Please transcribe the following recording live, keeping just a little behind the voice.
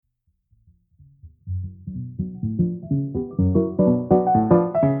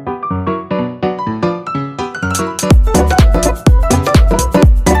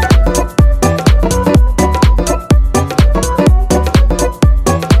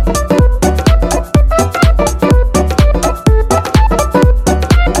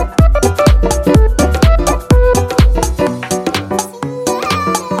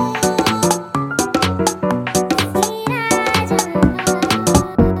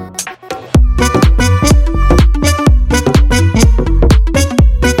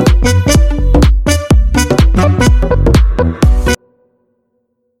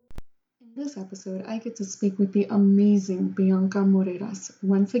get to speak with the amazing Bianca Moreiras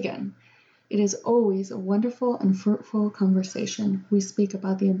once again. It is always a wonderful and fruitful conversation. We speak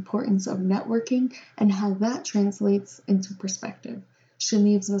about the importance of networking and how that translates into perspective. She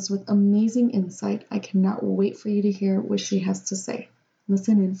leaves us with amazing insight. I cannot wait for you to hear what she has to say.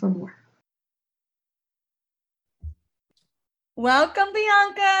 Listen in for more. Welcome,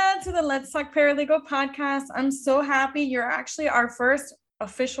 Bianca, to the Let's Talk Paralegal podcast. I'm so happy you're actually our first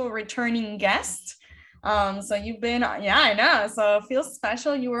official returning guest. So you've been, I know. So it feels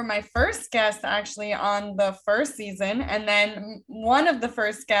special. You were my first guest actually on the first season, and then one of the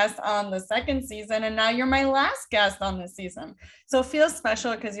first guests on the second season. And now you're my last guest on this season. So it feels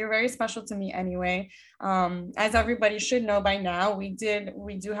special because you're very special to me anyway. As everybody should know by now, we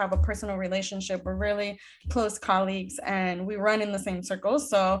do have a personal relationship. We're really close colleagues and we run in the same circles.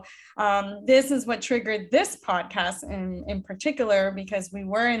 So this is what triggered this podcast in particular, because we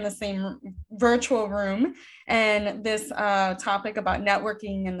were in the same virtual room, and this topic about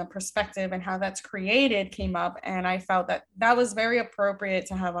networking and the perspective and how that's created came up. And I felt that was very appropriate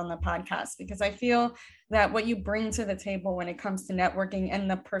to have on the podcast, because I feel that what you bring to the table when it comes to networking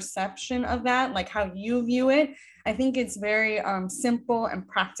and the perception of that, like how you view it, I think it's very simple and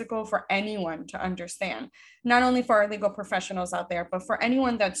practical for anyone to understand, not only for our legal professionals out there, but for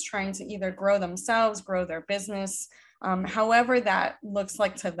anyone that's trying to either grow themselves, grow their business, however that looks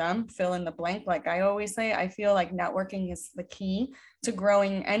like to them, fill in the blank. Like I always say, I feel like networking is the key to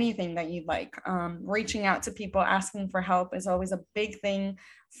growing anything that you like. Reaching out to people, asking for help is always a big thing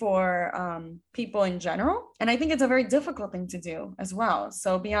for people in general. And I think it's a very difficult thing to do as well.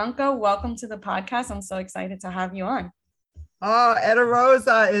 So Bianca, welcome to the podcast. I'm so excited to have you on. Oh, Etta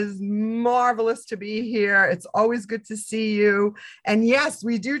Rosa, is marvelous to be here. It's always good to see you. And yes,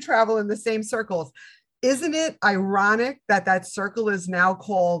 we do travel in the same circles. Isn't it ironic that circle is now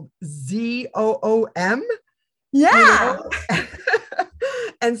called ZOOM? Yeah. You know?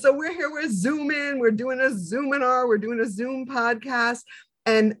 And so we're here, we're Zooming, we're doing a Zoominar, we're doing a Zoom podcast.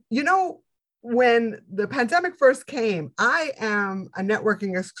 And, you know, when the pandemic first came, I am a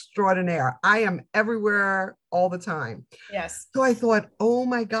networking extraordinaire. I am everywhere all the time. Yes. So I thought, oh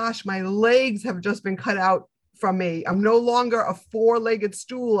my gosh, my legs have just been cut out from me. I'm no longer a 4-legged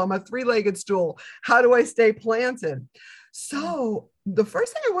stool. I'm a 3-legged stool. How do I stay planted? So the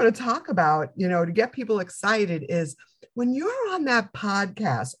first thing I want to talk about, you know, to get people excited is when you're on that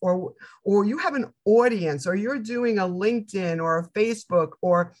podcast or you have an audience, or you're doing a LinkedIn or a Facebook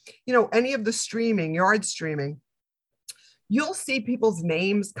or, you know, any of the streaming, yard streaming, you'll see people's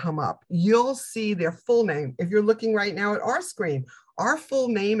names come up. You'll see their full name. If you're looking right now at our screen, our full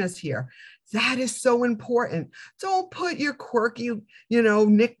name is here. That is so important. Don't put your quirky, you know,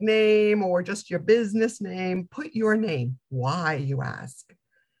 nickname or just your business name. Put your name. Why, you ask?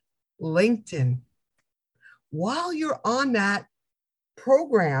 LinkedIn. While you're on that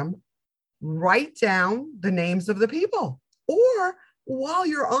program, write down the names of the people. Or while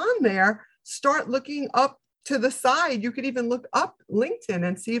you're on there, start looking up to the side. You could even look up LinkedIn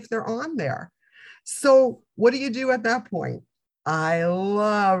and see if they're on there. So what do you do at that point? I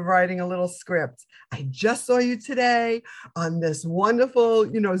love writing a little script. I just saw you today on this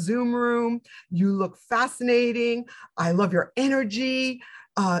wonderful, you know, Zoom room. You look fascinating. I love your energy.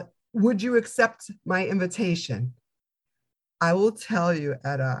 Would you accept my invitation? I will tell you,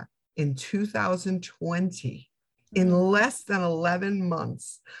 Etta, in 2020, in less than 11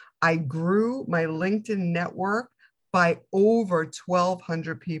 months, I grew my LinkedIn network by over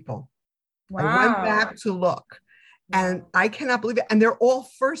 1,200 people. Wow. I went back to look. And I cannot believe it. And they're all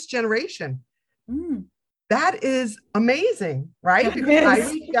first generation. That is amazing, right? Because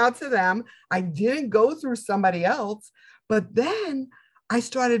I reached out to them. I didn't go through somebody else. But then I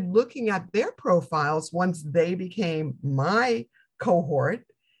started looking at their profiles once they became my cohort.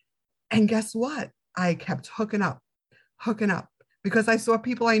 And guess what? I kept hooking up, because I saw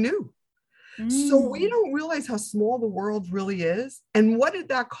people I knew. So we don't realize how small the world really is. And what did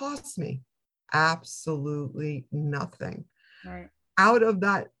that cost me? Absolutely nothing. Right. Out of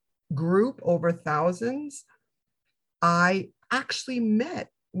that group, over thousands, I actually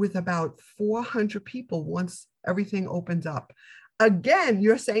met with about 400 people once everything opened up. Again,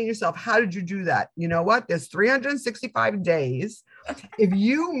 you're saying to yourself, how did you do that? You know what? There's 365 days. If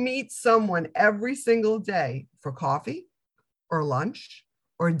you meet someone every single day for coffee or lunch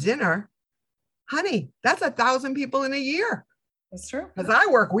or dinner, honey, that's 1,000 people in a year. That's true. Because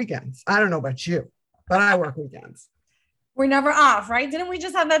I work weekends. I don't know about you, but I work weekends. We're never off, right? Didn't we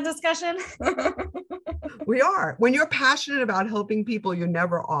just have that discussion? We are. When you're passionate about helping people, you're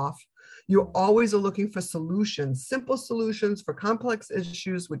never off. You always are looking for solutions, simple solutions for complex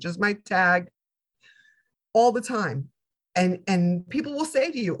issues, which is my tag. all the time. And people will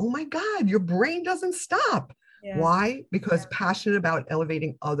say to you, oh my God, your brain doesn't stop. Yeah. Why? Because passionate about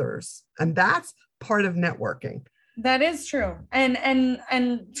elevating others. And that's part of networking. That is true. And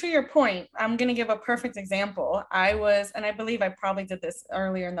to your point, I'm going to give a perfect example. I was, and I believe I probably did this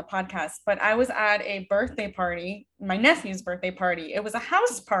earlier in the podcast, but I was at a birthday party, my nephew's birthday party. It was a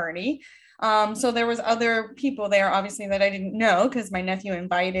house party. So there was other people there, obviously, that I didn't know, because my nephew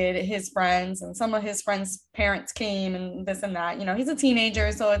invited his friends, and some of his friends' parents came, and this and that. You know, he's a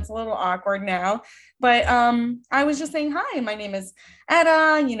teenager, so it's a little awkward now. But I was just saying, hi, my name is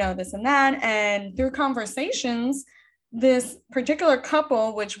Etta, you know, this and that. And through conversations, this particular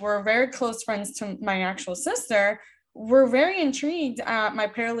couple, which were very close friends to my actual sister, were very intrigued at my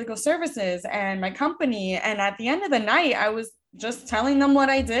paralegal services and my company. And at the end of the night, I was just telling them what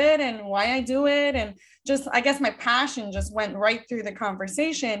I did and why I do it. And just, I guess my passion just went right through the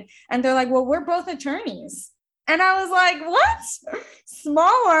conversation. And they're like, well, we're both attorneys. And I was like, what?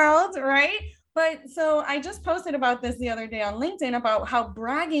 Small world, right? But so I just posted about this the other day on LinkedIn about how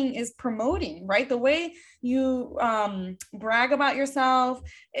bragging is promoting, right? The way you brag about yourself,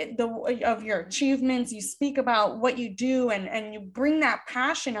 of your achievements, you speak about what you do, and you bring that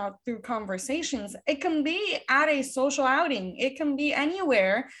passion out through conversations. It can be at a social outing. It can be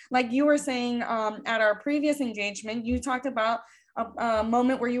anywhere. Like you were saying at our previous engagement, you talked about a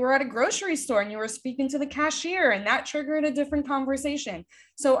moment where you were at a grocery store and you were speaking to the cashier, and that triggered a different conversation.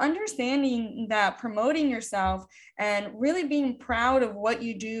 So understanding that promoting yourself and really being proud of what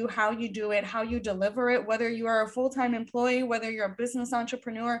you do, how you do it, how you deliver it, whether you are a full-time employee, whether you're a business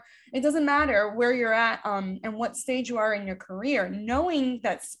entrepreneur, it doesn't matter where you're at and what stage you are in your career. Knowing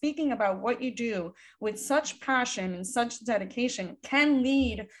that speaking about what you do with such passion and such dedication can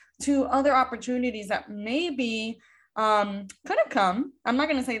lead to other opportunities that maybe could have come. I'm not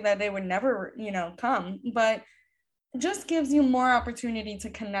going to say that they would never, come, but just gives you more opportunity to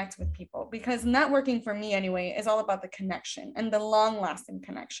connect with people, because networking, for me anyway, is all about the connection and the long lasting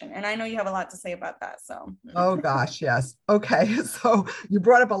connection. And I know you have a lot to say about that. So, oh gosh, yes. Okay. So you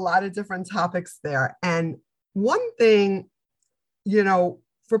brought up a lot of different topics there. And one thing,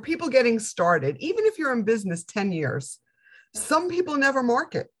 for people getting started, even if you're in business 10 years, some people never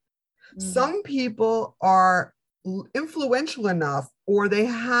market. Mm-hmm. Some people are influential enough, or they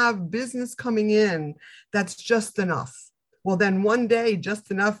have business coming in that's just enough. Well, then one day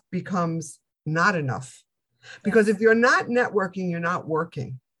just enough becomes not enough, because if you're not networking, you're not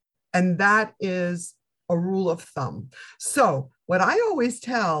working. And that is a rule of thumb. So what I always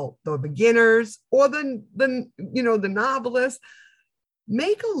tell the beginners or the novelists,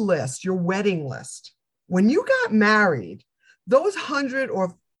 make a list, your wedding list. When you got married, those 100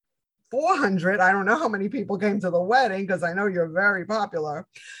 or 400, I don't know how many people came to the wedding, because I know you're very popular.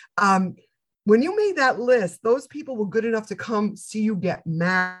 When you made that list, those people were good enough to come see you get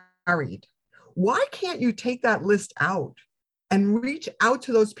married. Why can't you take that list out and reach out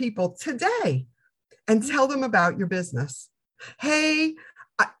to those people today and tell them about your business? Hey,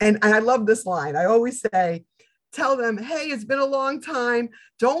 and I love this line. I always say, tell them, hey, it's been a long time.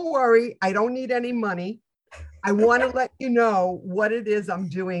 Don't worry, I don't need any money. I want to let you know what it is I'm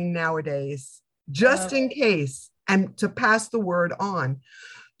doing nowadays, just in case, and to pass the word on.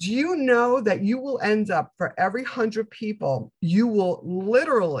 Do you know that you will end up, for every 100 people, you will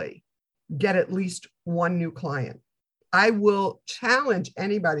literally get at least one new client? I will challenge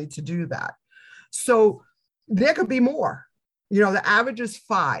anybody to do that. So there could be more. The average is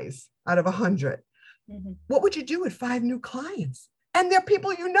 5 out of 100. Mm-hmm. What would you do with 5 new clients? And they're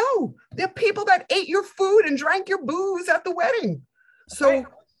people they're people that ate your food and drank your booze at the wedding. So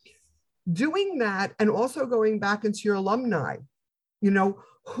doing that, and also going back into your alumni,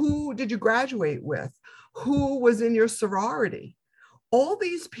 who did you graduate with? Who was in your sorority? All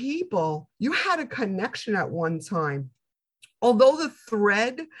these people, you had a connection at one time. Although the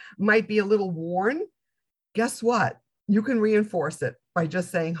thread might be a little worn, guess what? You can reinforce it by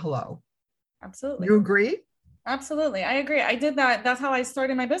just saying hello. Absolutely. You agree? Absolutely. I agree. I did that. That's how I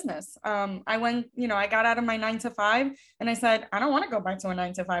started my business. I went, I got out of my 9-to-5 and I said, I don't want to go back to a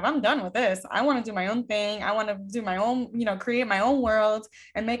 9-to-5. I'm done with this. I want to do my own thing. I want to do my own, create my own world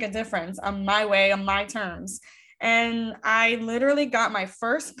and make a difference on my way, on my terms. And I literally got my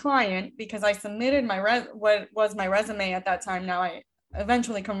first client because I submitted what was my resume at that time. Now I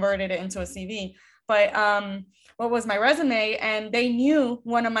eventually converted it into a CV, but what was my resume, and they knew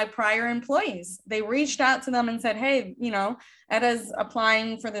one of my prior employees. They reached out to them and said, hey, Etta's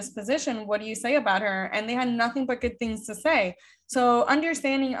applying for this position. What do you say about her? And they had nothing but good things to say. So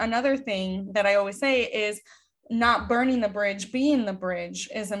understanding, another thing that I always say is, not burning the bridge, being the bridge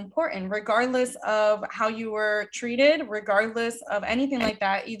is important, regardless of how you were treated, regardless of anything like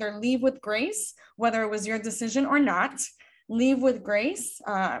that. Either leave with grace, whether it was your decision or not. Leave with grace.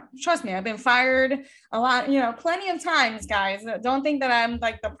 Trust me, I've been fired a lot, plenty of times, guys. Don't think that I'm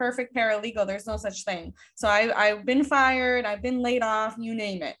like the perfect paralegal. There's no such thing. So I've been fired, I've been laid off, you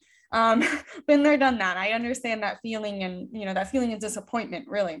name it. Been there, done that. I understand that feeling, and that feeling of disappointment,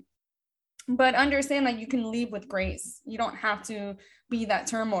 really. But understand that you can leave with grace. You don't have to be that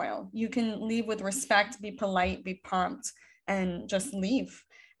turmoil. You can leave with respect, be polite, be prompt, and just leave.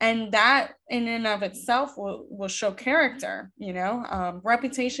 And that in and of itself will show character.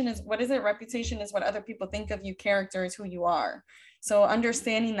 Reputation is, what is it? Reputation is what other people think of you. Character is who you are. So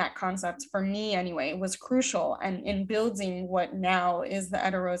understanding that concept, for me anyway, was crucial, and in building what now is the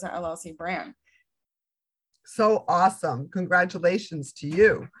Etta Rosa LLC brand. So awesome. Congratulations to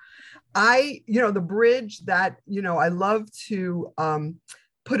you. The bridge that, I love to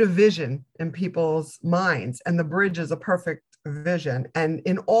put a vision in people's minds, and the bridge is a perfect vision. And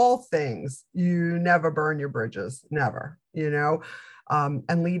in all things, you never burn your bridges, never,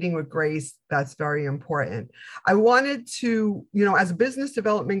 and leading with grace, that's very important. I wanted to, as a business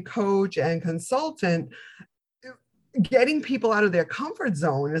development coach and consultant, getting people out of their comfort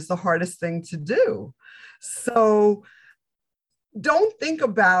zone is the hardest thing to do. So don't think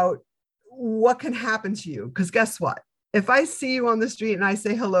about what can happen to you, because guess what? If I see you on the street and I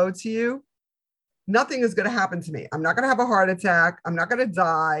say hello to you, nothing is going to happen to me. I'm not going to have a heart attack. I'm not going to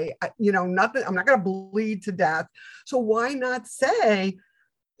die. Nothing. I'm not going to bleed to death. So why not say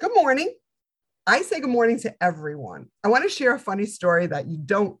good morning? I say good morning to everyone. I want to share a funny story that you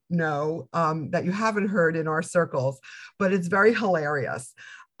don't know, that you haven't heard in our circles, but it's very hilarious.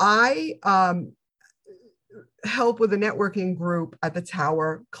 I help with a networking group at the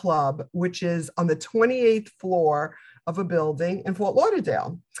Tower Club, which is on the 28th floor of a building in Fort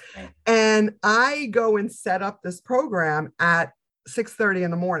Lauderdale. Right. And I go and set up this program at 6:30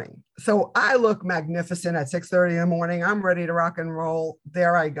 in the morning. So I look magnificent at 6:30 in the morning. I'm ready to rock and roll.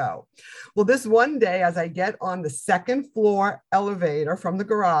 There I go. Well, this one day, as I get on the second floor elevator from the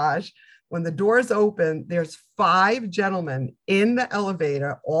garage, when the doors open, there's 5 gentlemen in the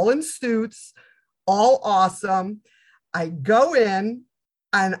elevator, all in suits, all awesome. I go in,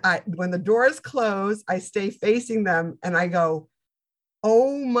 and when the doors close, I stay facing them and I go,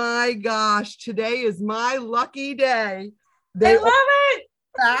 oh my gosh, today is my lucky day. They love it.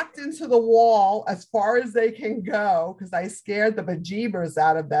 Backed into the wall as far as they can go, because I scared the bejeebers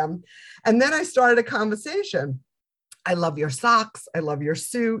out of them. And then I started a conversation. I love your socks. I love your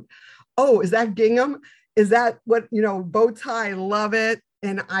suit. Oh, is that gingham? Is that what, bow tie? Love it.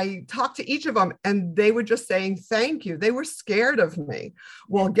 And I talked to each of them, and they were just saying, thank you. They were scared of me.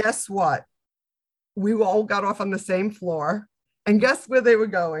 Well, guess what? We all got off on the same floor, and guess where they were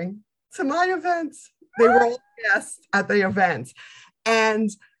going? To my event. They were all guests at the event. And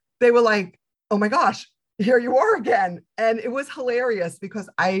they were like, oh my gosh, here you are again. And it was hilarious because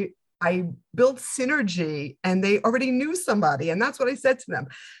I built synergy, and they already knew somebody. And that's what I said to them.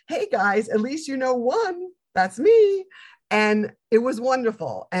 Hey guys, at least you know one, that's me. And it was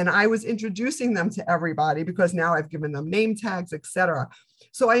wonderful. And I was introducing them to everybody because now I've given them name tags, etc.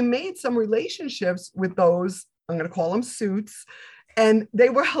 So I made some relationships with those, I'm going to call them suits, and they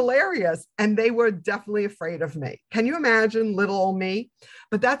were hilarious. And they were definitely afraid of me. Can you imagine little old me?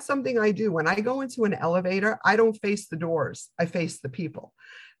 But that's something I do. When I go into an elevator, I don't face the doors. I face the people.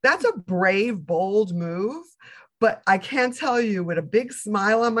 That's a brave, bold move. But I can tell you, with a big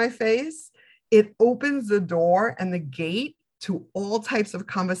smile on my face, it opens the door and the gate to all types of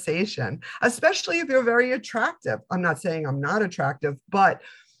conversation, especially if you're very attractive. I'm not saying I'm not attractive, but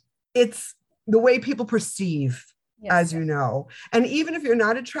it's the way people perceive, yes, as you know. And even if you're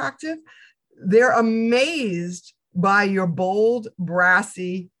not attractive, they're amazed by your bold,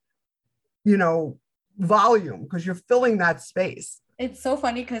 brassy, volume, because you're filling that space. It's so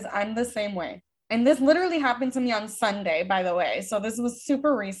funny because I'm the same way. And this literally happened to me on Sunday, by the way. So this was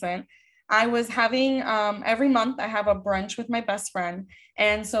super recent. I was having, every month I have a brunch with my best friend.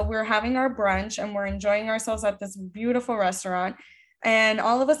 And so we're having our brunch and we're enjoying ourselves at this beautiful restaurant. And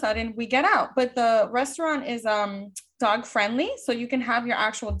all of a sudden we get out, but the restaurant is dog friendly. So you can have your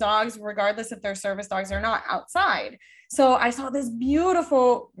actual dogs, regardless if they're service dogs or not, outside. So I saw this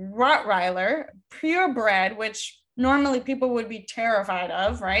beautiful Rottweiler, purebred, which normally people would be terrified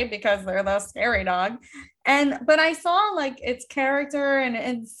of, right? Because they're the scary dog. But I saw like its character, and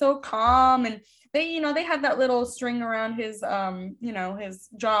it's so calm, and they had that little string around his, his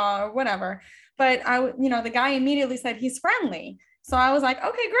jaw or whatever. But the guy immediately said he's friendly. So I was like,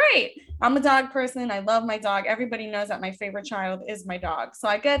 okay, great. I'm a dog person. I love my dog. Everybody knows that my favorite child is my dog. So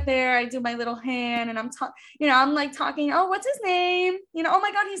I get there, I do my little hand and I'm like talking, oh, what's his name? Oh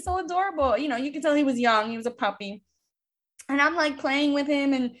my God, he's so adorable. You can tell he was young. He was a puppy. And I'm like playing with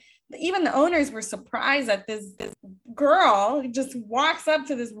him. And even the owners were surprised that this girl just walks up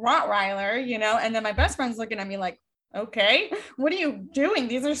to this Rottweiler, and then my best friend's looking at me like, okay, what are you doing?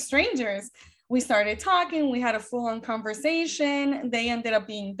 These are strangers. We started talking. We had a full-on conversation. They ended up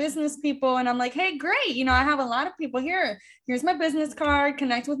being business people. And I'm like, hey, great. I have a lot of people here. Here's my business card.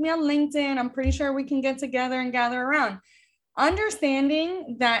 Connect with me on LinkedIn. I'm pretty sure we can get together and gather around.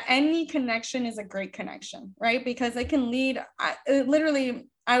 Understanding that any connection is a great connection, right? Because it can lead,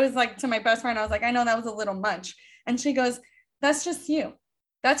 I was like to my best friend, I was like, I know that was a little much. And she goes, that's just you.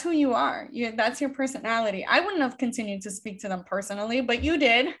 That's who you are. That's your personality. I wouldn't have continued to speak to them personally, but you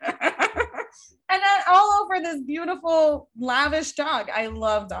did. And then all over this beautiful, lavish dog. I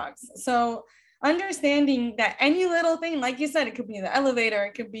love dogs. So understanding that any little thing, like you said, it could be the elevator,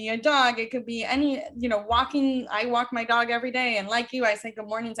 it could be a dog, it could be any, walking. I walk my dog every day. And like you, I say good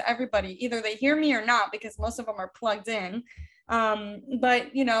morning to everybody. Either they hear me or not, because most of them are plugged in. But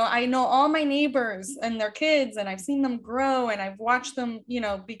I know all my neighbors and their kids, and I've seen them grow, and I've watched them,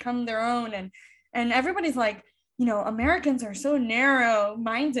 become their own. And everybody's like, Americans are so narrow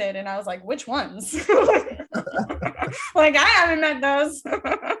minded. And I was like, which ones? Like, I haven't met those.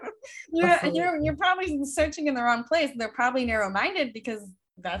 You're probably searching in the wrong place. They're probably narrow minded because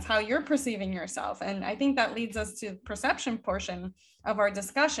that's how you're perceiving yourself. And I think that leads us to the perception portion of our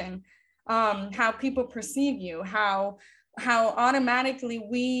discussion. How people perceive you, how automatically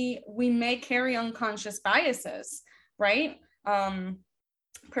we may carry unconscious biases, right?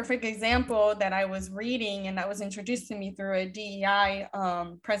 Perfect example that I was reading and that was introduced to me through a DEI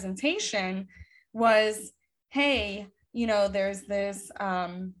presentation was, hey, there's this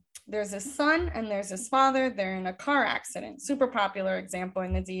son and there's this father. They're in a car accident. Super popular example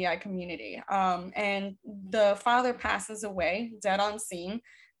in the DEI community. And the father passes away dead on scene,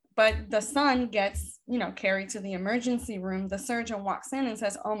 but the son gets, carried to the emergency room. The surgeon walks in and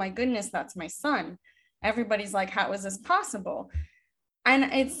says, oh my goodness, that's my son. Everybody's like, how is this possible? And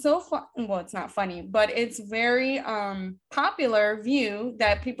it's so fun. Well, it's not funny, but it's very popular view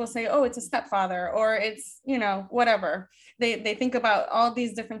that people say, oh, it's a stepfather, or it's, whatever. They think about all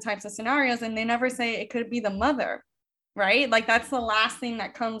these different types of scenarios, and they never say it could be the mother, right? Like, that's the last thing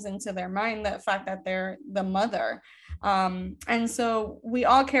that comes into their mind, the fact that they're the mother. And so we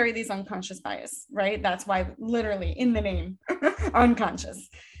all carry these unconscious bias, right? That's why literally in the name, unconscious.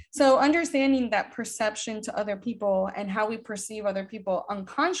 So understanding that perception to other people and how we perceive other people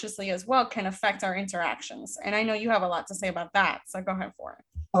unconsciously as well can affect our interactions. And I know you have a lot to say about that. So go ahead for it.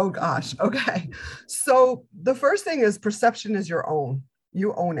 Oh gosh. Okay. So the first thing is perception is your own.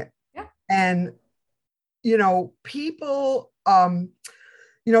 You own it. Yeah. And, people,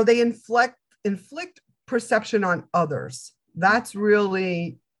 they inflict perception on others. That's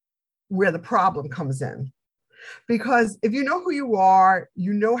really where the problem comes in. Because if you know who you are,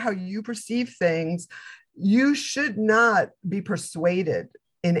 you know how you perceive things, you should not be persuaded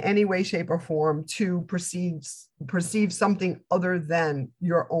in any way, shape, or form to perceive something other than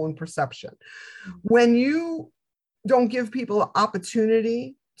your own perception. When you don't give people an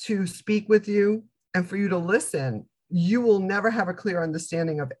opportunity to speak with you and for you to listen, you will never have a clear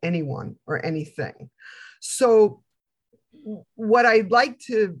understanding of anyone or anything. So what I'd like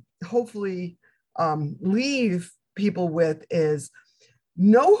to hopefully leave people with is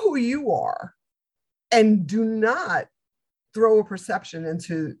know who you are and do not throw a perception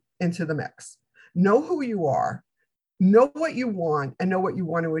into the mix. Know who you are, know what you want, and know what you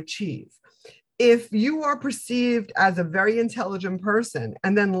want to achieve. If you are perceived as a very intelligent person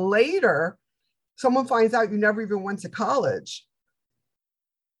and then later someone finds out you never even went to college,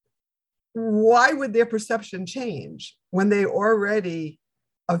 why would their perception change when they already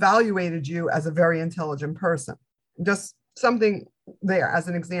evaluated you as a very intelligent person? Just something there as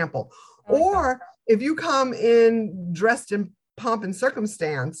an example. Or if you come in dressed in pomp and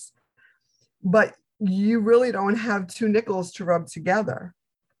circumstance, but you really don't have two nickels to rub together.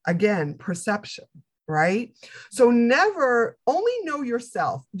 Again, perception, right? So only know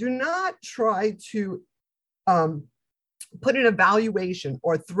yourself. Do not try to put an evaluation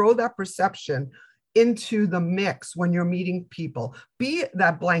or throw that perception into the mix when you're meeting people. Be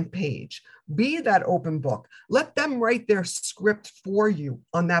that blank page, be that open book. Let them write their script for you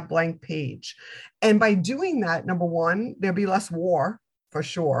on that blank page. And by doing that, number one, there'll be less war for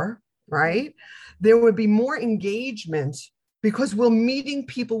sure, right? There would be more engagement because we're meeting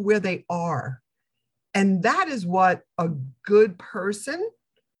people where they are. And that is what a good person,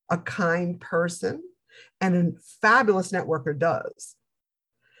 a kind person, and a fabulous networker does,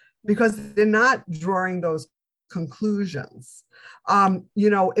 because they're not drawing those conclusions.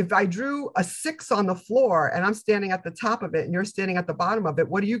 If I drew a 6 on the floor and I'm standing at the top of it and you're standing at the bottom of it,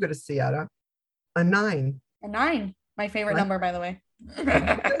 what are you going to see, Etta? A 9. A 9, my favorite number, by the way.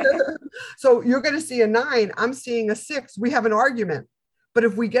 So you're going to see a 9. I'm seeing a 6. We have an argument. But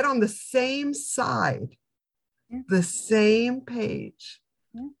if we get on the same side, the same page,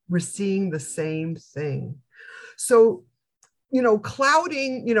 we're seeing the same thing. So,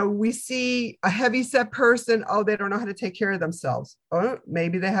 clouding, we see a heavyset person. Oh, they don't know how to take care of themselves. Oh,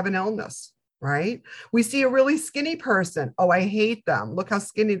 maybe they have an illness, right? We see a really skinny person. Oh, I hate them. Look how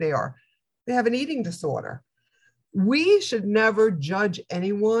skinny they are. They have an eating disorder. We should never judge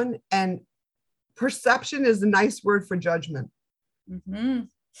anyone. And perception is a nice word for judgment.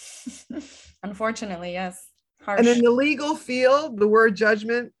 Mm-hmm. Unfortunately, yes. Harsh. And in the legal field, the word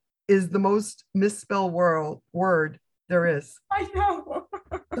judgment is the most misspelled word there is. I know.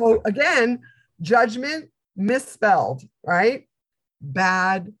 So again, judgment misspelled, right?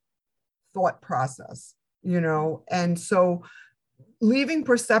 Bad thought process, and so leaving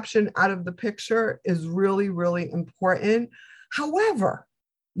perception out of the picture is really, really important. However,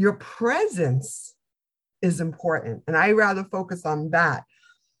 your presence is important. And I rather focus on that.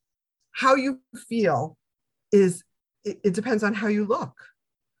 How you feel it depends on how you look.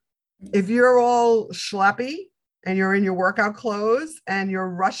 If you're all schleppy and you're in your workout clothes and you're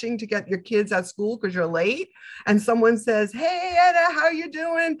rushing to get your kids at school because you're late, and someone says, "Hey, Etta, how you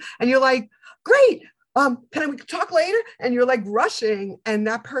doing?" And you're like, "Great. Can we talk later?" And you're like rushing. And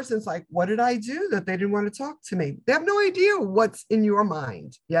that person's like, "What did I do that they didn't want to talk to me?" They have no idea what's in your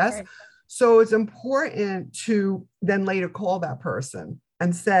mind. Yes. Right. So it's important to then later call that person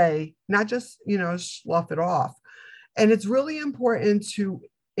and say, not just, slough it off. And it's really important to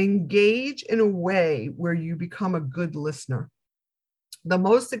engage in a way where you become a good listener. The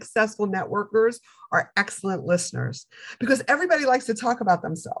most successful networkers are excellent listeners, because everybody likes to talk about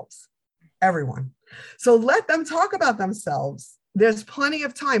themselves. Everyone. So let them talk about themselves. There's plenty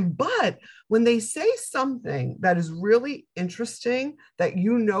of time. But when they say something that is really interesting, that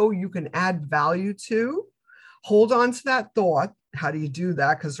you can add value to, hold on to that thought. How do you do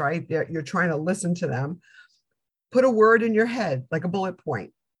that? Because you're trying to listen to them. Put a word in your head, like a bullet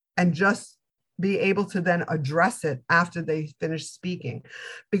point, and just be able to then address it after they finish speaking.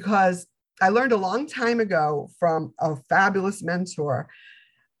 Because I learned a long time ago from a fabulous mentor,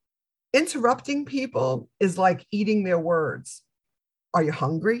 interrupting people is like eating their words. Are you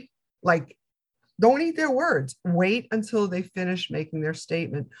hungry? Don't eat their words. Wait until they finish making their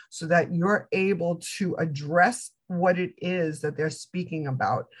statement so that you're able to address what it is that they're speaking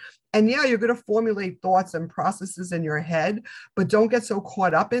about. And you're going to formulate thoughts and processes in your head, but don't get so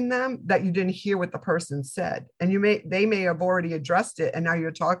caught up in them that you didn't hear what the person said. And they may have already addressed it, and now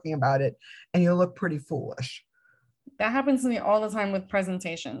you're talking about it, and you look pretty foolish. That happens to me all the time with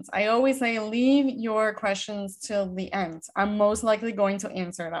presentations. I always say, leave your questions till the end. I'm most likely going to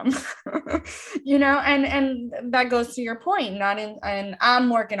answer them, and that goes to your point. And I'm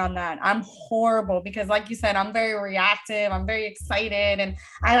working on that. I'm horrible because, like you said, I'm very reactive. I'm very excited, and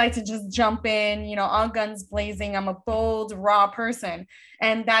I like to just jump in, all guns blazing. I'm a bold, raw person,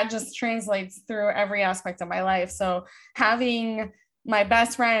 and that just translates through every aspect of my life. So having my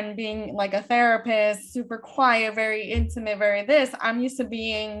best friend being like a therapist, super quiet, very intimate, I'm used to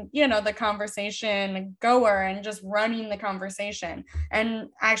being, the conversation goer and just running the conversation, and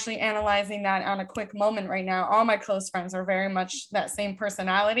actually analyzing that on a quick moment right now. All my close friends are very much that same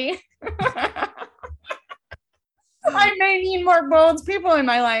personality. I may need more bold people in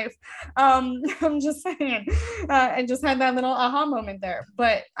my life. I'm just saying, I just had that little aha moment there,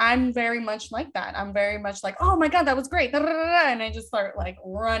 but I'm very much like that. I'm very much like, oh my God, that was great. And I just start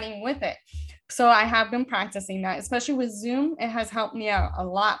running with it. So I have been practicing that, especially with Zoom. It has helped me out a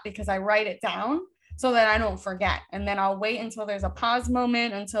lot because I write it down so that I don't forget. And then I'll wait until there's a pause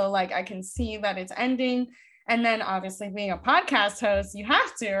moment, until I can see that it's ending. And then obviously being a podcast host, you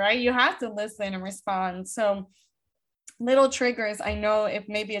have to, right? You have to listen and respond. So little triggers, I know if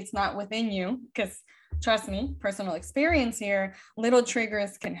maybe it's not within you, because trust me, personal experience here, little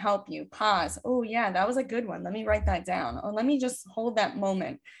triggers can help you pause. Oh yeah, that was a good one. Let me write that down. Or let me just hold that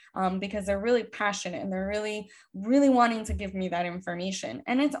moment, because they're really passionate and they're really, really wanting to give me that information.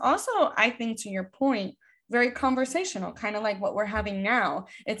 And it's also, I think, to your point, very conversational, kind of like what we're having now.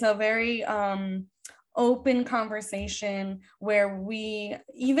 It's a very open conversation where we,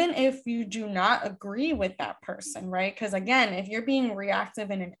 even if you do not agree with that person, right? Because again, if you're being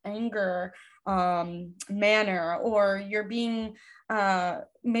reactive in an anger manner, or you're being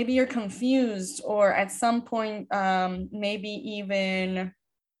maybe you're confused, or at some point maybe even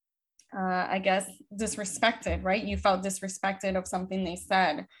I guess disrespected, right? You felt disrespected of something they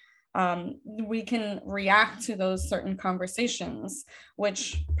said. We can react to those certain conversations,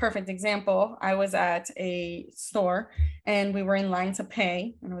 which, perfect example, I was at a store and we were in line to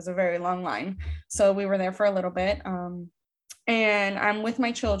pay, and it was a very long line. So we were there for a little bit. And I'm with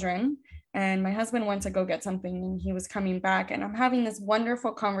my children, and my husband went to go get something and he was coming back, and I'm having this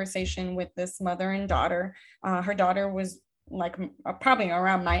wonderful conversation with this mother and daughter. Her daughter was like probably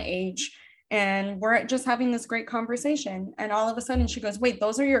around my age, and we're just having this great conversation, and all of a sudden she goes, wait,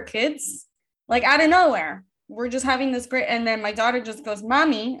 those are your kids? Like out of nowhere, we're just having this great, and then my daughter just goes,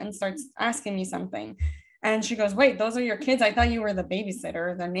 mommy, and starts asking me something, and she goes, wait, those are your kids? I thought you were the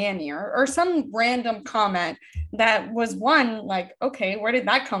babysitter, the nanny, or some random comment that was one like, okay, where did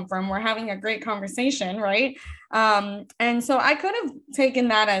that come from? We're having a great conversation, right? And so I could have taken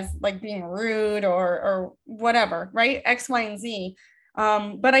that as like being rude or whatever, right? X, Y, and Z.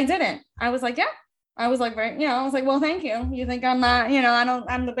 But I didn't. I was like, yeah. I was like, right, I was like, well, thank you. You think I'm not,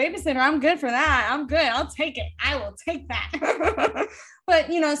 I'm the babysitter. I'm good for that. I'm good. I'll take it. I will take that. But,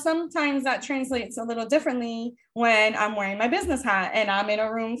 sometimes that translates a little differently when I'm wearing my business hat and I'm in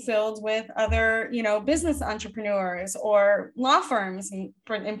a room filled with other, business entrepreneurs or law firms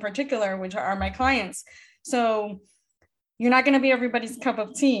in particular, which are my clients. So you're not going to be everybody's cup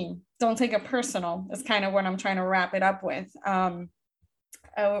of tea. Don't take it personal is kind of what I'm trying to wrap it up with.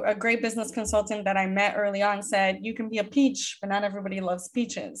 A great business consultant that I met early on said, you can be a peach, but not everybody loves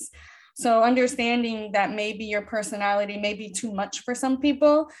peaches. So understanding that maybe your personality may be too much for some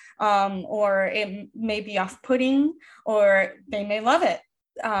people, or it may be off-putting, or they may love it.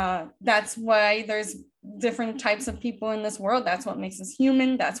 That's why there's different types of people in this world. That's what makes us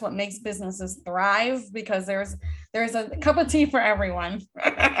human. That's what makes businesses thrive, because there's a cup of tea for everyone.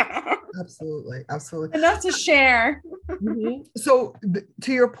 Absolutely. Enough to share. Mm-hmm. So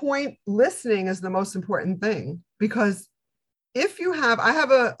to your point, listening is the most important thing, because I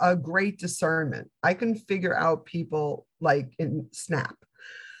have a great discernment. I can figure out people like in snap,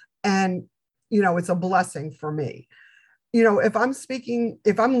 and, it's a blessing for me. If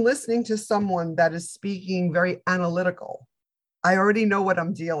I'm listening to someone that is speaking very analytical, I already know what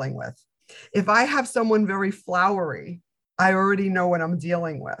I'm dealing with. If I have someone very flowery, I already know what I'm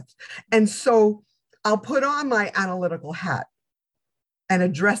dealing with. And so I'll put on my analytical hat and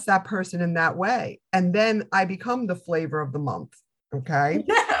address that person in that way. And then I become the flavor of the month. Okay.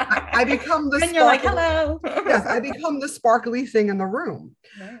 I become the and you're like, hello. Yes, I become the sparkly thing in the room.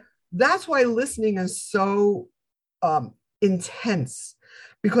 Right. That's why listening is so intense,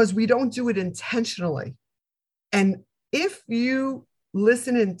 because we don't do it intentionally. And if you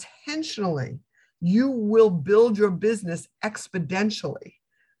listen intentionally, you will build your business exponentially.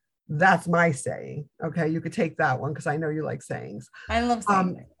 That's my saying. Okay, you could take that one because I know you like sayings. I love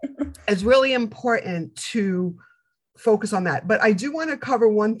saying it's really important to focus on that. But I do want to cover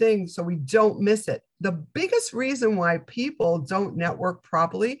one thing so we don't miss it. The biggest reason why people don't network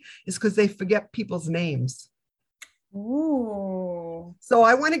properly is because they forget people's names. Ooh. So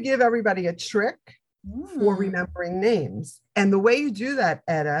I want to give everybody a trick for remembering names. And the way you do that,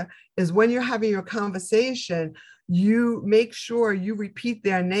 Etta, is when you're having your conversation, you make sure you repeat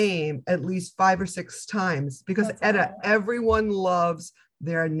their name at least 5 or 6 times, because Etta, everyone loves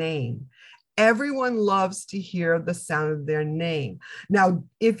their name. Everyone loves to hear the sound of their name. Now,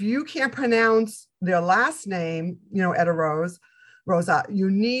 if you can't pronounce their last name, Etta Rosa,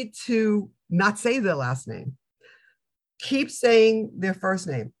 you need to not say their last name. Keep saying their first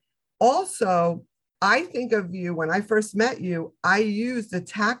name. Also, I think of you when I first met you, I used the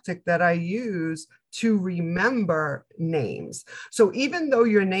tactic that I use to remember names. So even though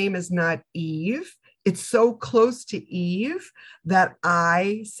your name is not Eve, it's so close to Eve that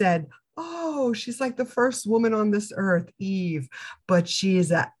I said, oh, she's like the first woman on this earth, Eve, but she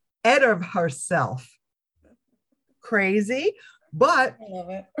is a Etta herself. Crazy. But I love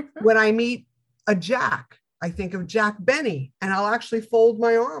it. when I meet a Jack, I think of Jack Benny, and I'll actually fold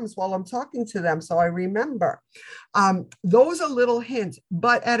my arms while I'm talking to them, so I remember. Those are little hints.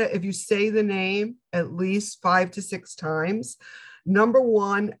 But Etta, if you say the name at least 5 to 6 times, number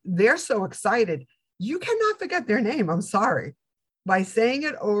one, they're so excited. You cannot forget their name. I'm sorry. By saying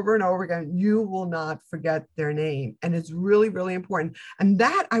it over and over again, you will not forget their name. And it's really, really important. And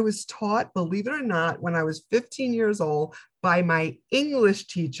that I was taught, believe it or not, when I was 15 years old by my English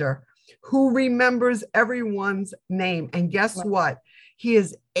teacher. who remembers everyone's name. And guess what? He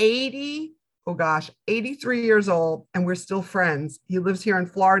is 83 years old, and we're still friends. He lives here in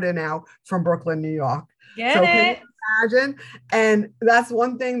Florida now from Brooklyn, New York. Get it? Can you imagine? And that's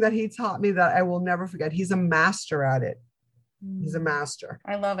one thing that he taught me that I will never forget. He's a master at it. He's a master.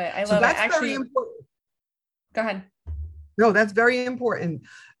 I love it. I love it. Actually, very important. Go ahead. No, that's very important.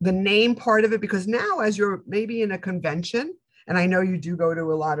 The name part of it, because now as you're maybe in a convention, and I know you do go to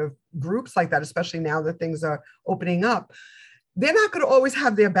a lot of groups like that, especially now that things are opening up, they're not going to always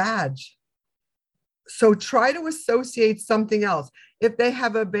have their badge. So try to associate something else. If they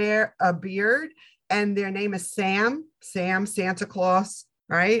have a beard and their name is Sam, Santa Claus,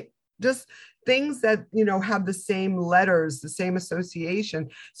 right? Just things that, have the same letters, the same association,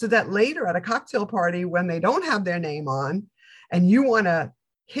 so that later at a cocktail party, when they don't have their name on and you want to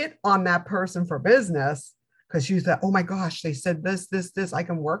hit on that person for business, because you thought, oh my gosh, they said this, I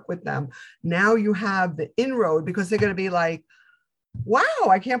can work with them. Now you have the inroad, because they're going to be like, wow,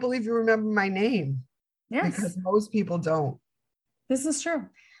 I can't believe you remember my name. Yes. Because most people don't. This is true.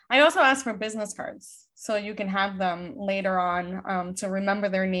 I also ask for business cards, so you can have them later on to remember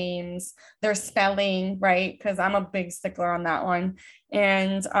their names, their spelling, right? Because I'm a big stickler on that one,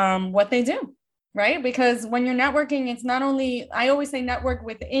 and what they do, right? Because when you're networking, it's not only, I always say network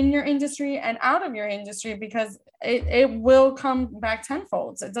within your industry and out of your industry, because it will come back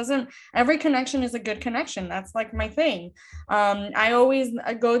tenfold. It doesn't, every connection is a good connection. That's like my thing. I always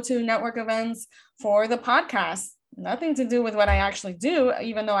go to network events for the podcast. Nothing to do with what I actually do,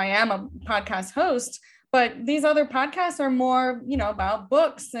 even though I am a podcast host. But these other podcasts are more, about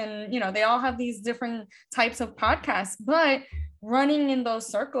books, and, they all have these different types of podcasts. But running in those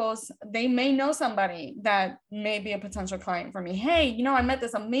circles, they may know somebody that may be a potential client for me. Hey, I met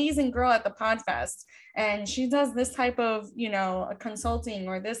this amazing girl at the Podfest, and she does this type of, a consulting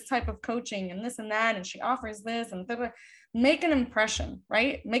or this type of coaching and this and that, and she offers this and make an impression,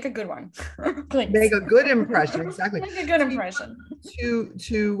 right? Make a good one. Make a good impression. Exactly. Make a good impression.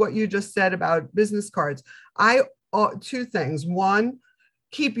 To what you just said about business cards, two things. One,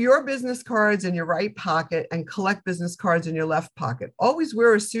 keep your business cards in your right pocket and collect business cards in your left pocket. Always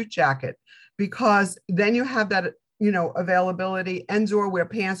wear a suit jacket, because then you have that, availability, and/or wear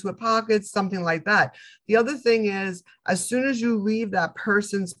pants with pockets, something like that. The other thing is, as soon as you leave that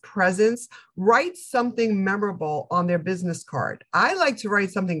person's presence, write something memorable on their business card. I like to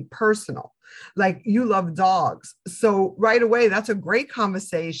write something personal, like you love dogs. So right away, that's a great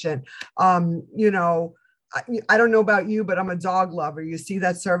conversation. I don't know about you, but I'm a dog lover. You see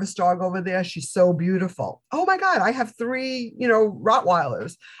that service dog over there? She's so beautiful. Oh my God, I have 3,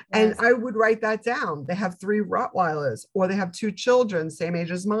 Rottweilers. Yes. And I would write that down. They have 3 Rottweilers, or they have 2 children, same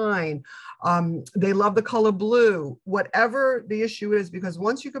age as mine. They love the color blue, whatever the issue is, because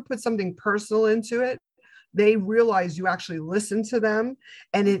once you could put something personal into it, they realize you actually listen to them,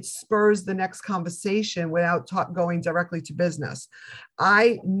 and it spurs the next conversation without going directly to business.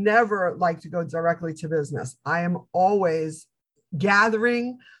 I never like to go directly to business. I am always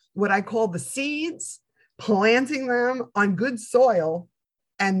gathering what I call the seeds, planting them on good soil,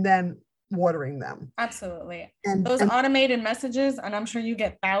 and then watering them. Absolutely. And those automated messages, and I'm sure you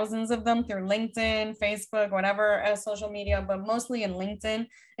get thousands of them through LinkedIn, Facebook, whatever social media, but mostly in LinkedIn.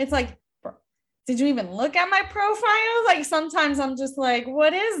 It's like, did you even look at my profile? Like, sometimes I'm just like,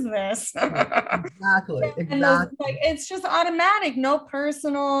 what is this? Exactly. And it's just automatic, no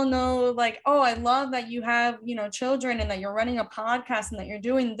personal, no like, oh, I love that you have, children, and that you're running a podcast, and that you're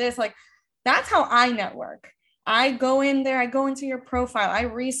doing this. Like, that's how I network. I go in there, I go into your profile, I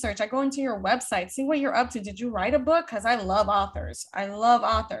research, I go into your website, see what you're up to. Did you write a book? Because I love authors. I love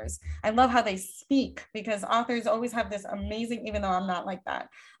how they speak, because authors always have this amazing, even though I'm not like that.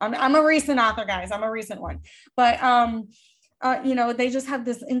 I'm a recent author, guys. I'm a recent one. But they just have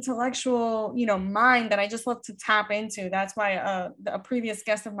this intellectual, mind that I just love to tap into. That's why a previous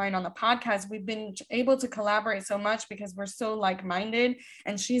guest of mine on the podcast, we've been able to collaborate so much, because we're so like-minded,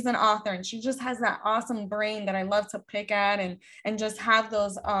 and she's an author, and she just has that awesome brain that I love to pick at and just have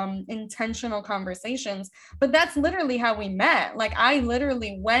those intentional conversations. But that's literally how we met. Like, I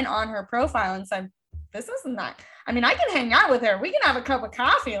literally went on her profile and said, this is not, I mean, I can hang out with her. We can have a cup of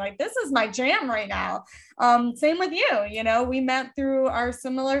coffee. Like, this is my jam right now. Same with you, we met through our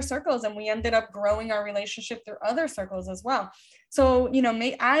similar circles, and we ended up growing our relationship through other circles as well. So,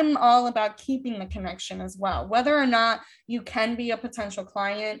 I'm all about keeping the connection as well, whether or not you can be a potential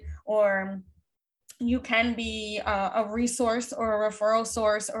client, or you can be a resource or a referral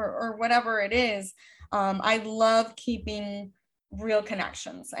source, or whatever it is. I love keeping real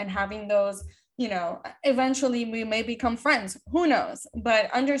connections and having those, eventually we may become friends, who knows?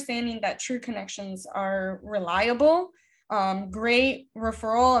 But understanding that true connections are reliable, great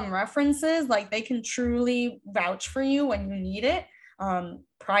referral and references, like they can truly vouch for you when you need it.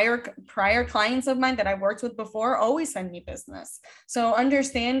 Prior clients of mine that I worked with before always send me business. So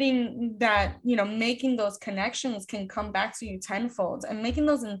understanding that, making those connections can come back to you tenfold, and making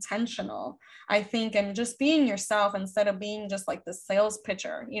those intentional, I think, and just being yourself instead of being just like the sales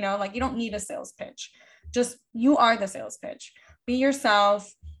pitcher, like you don't need a sales pitch. Just you are the sales pitch. Be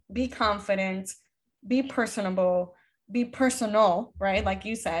yourself, be confident, be personable, be personal, right? Like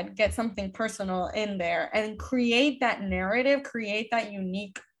you said, get something personal in there and create that narrative, create that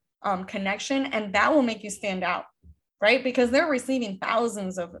unique connection, and that will make you stand out, right? Because they're receiving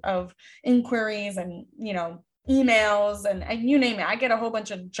thousands of inquiries and, emails and you name it. I get a whole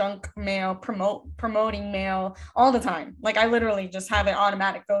bunch of junk mail, promoting mail all the time. Like I literally just have it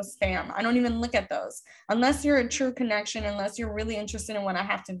automatic go spam. I don't even look at those unless you're a true connection, unless you're really interested in what I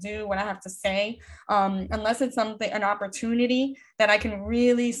have to do, what I have to say, unless it's an opportunity that I can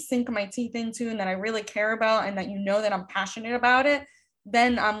really sink my teeth into and that I really care about and that that I'm passionate about it,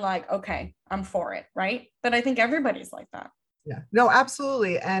 then I'm like, okay, I'm for it, right? But I think everybody's like that. Yeah, no,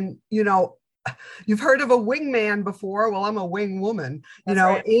 absolutely. And, you've heard of a wingman before. Well, I'm a wing woman.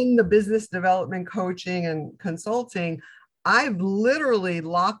 Right. In the business development coaching and consulting, I've literally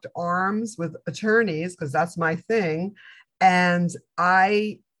locked arms with attorneys because that's my thing. And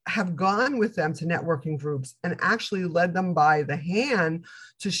I have gone with them to networking groups and actually led them by the hand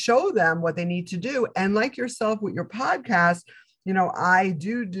to show them what they need to do. And like yourself with your podcast, I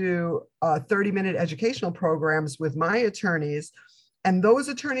do 30-minute educational programs with my attorneys. And those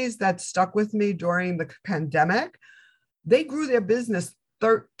attorneys that stuck with me during the pandemic, they grew their business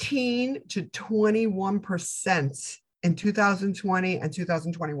 13 to 21% in 2020 and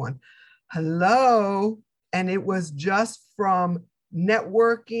 2021. Hello. And it was just from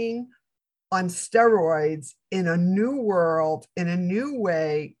networking on steroids in a new world, in a new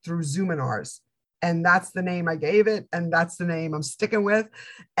way through Zoominars. And that's the name I gave it. And that's the name I'm sticking with.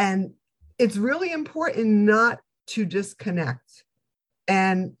 And it's really important not to disconnect.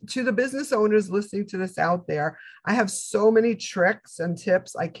 And to the business owners listening to this out there, I have so many tricks and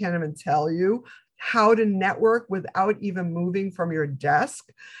tips. I can't even tell you how to network without even moving from your desk.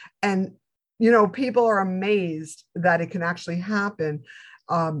 And, people are amazed that it can actually happen.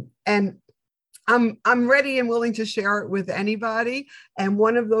 And I'm ready and willing to share it with anybody. And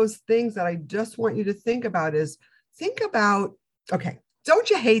one of those things that I just want you to think about is okay, don't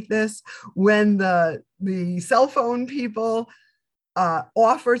you hate this when the cell phone people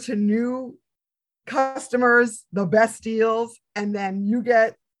offer to new customers the best deals, and then you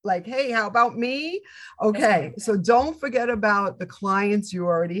get like, hey, how about me? Okay, so don't forget about the clients you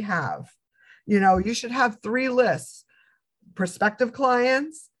already have. You should have 3 lists: prospective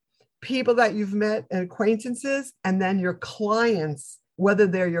clients, people that you've met and acquaintances, and then your clients, whether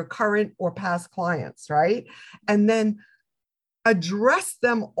they're your current or past clients, right? And then address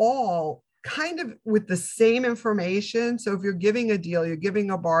them all kind of with the same information. So if you're giving a deal, you're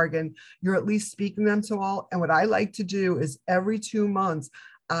giving a bargain, you're at least speaking them to all. And what I like to do is every 2 months,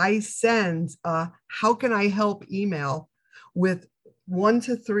 I send how can I help email with 1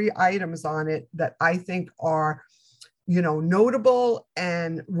 to 3 items on it that I think are, notable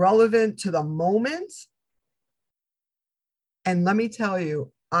and relevant to the moment. And let me tell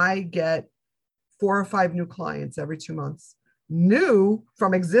you, I get 4 or 5 new clients every 2 months, new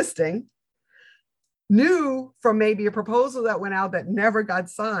from existing, new from maybe a proposal that went out that never got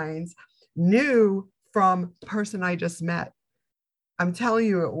signed, new from person I just met. I'm telling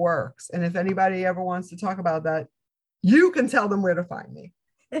you, it works. And if anybody ever wants to talk about that, you can tell them where to find me.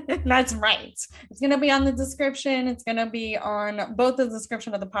 That's right. It's going to be on the description. It's going to be on both the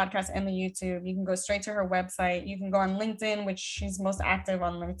description of the podcast and the YouTube. You can go straight to her website. You can go on LinkedIn, which she's most active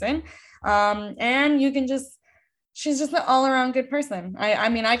on LinkedIn. And you can she's just an all-around good person. I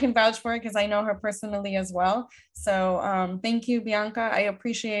mean, I can vouch for it because I know her personally as well. So thank you, Bianca. I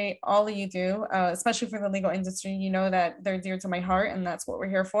appreciate all that you do, especially for the legal industry. You know that they're dear to my heart, and that's what we're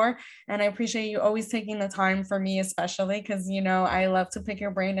here for. And I appreciate you always taking the time for me, especially because, I love to pick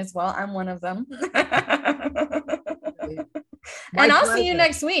your brain as well. I'm one of them. And I'll see you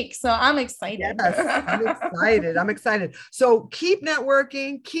next week. So I'm excited. Yes, I'm excited. So keep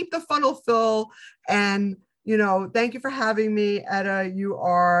networking, keep the funnel full, and thank you for having me, Etta. You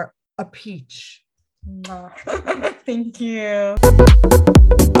are a peach. Thank you.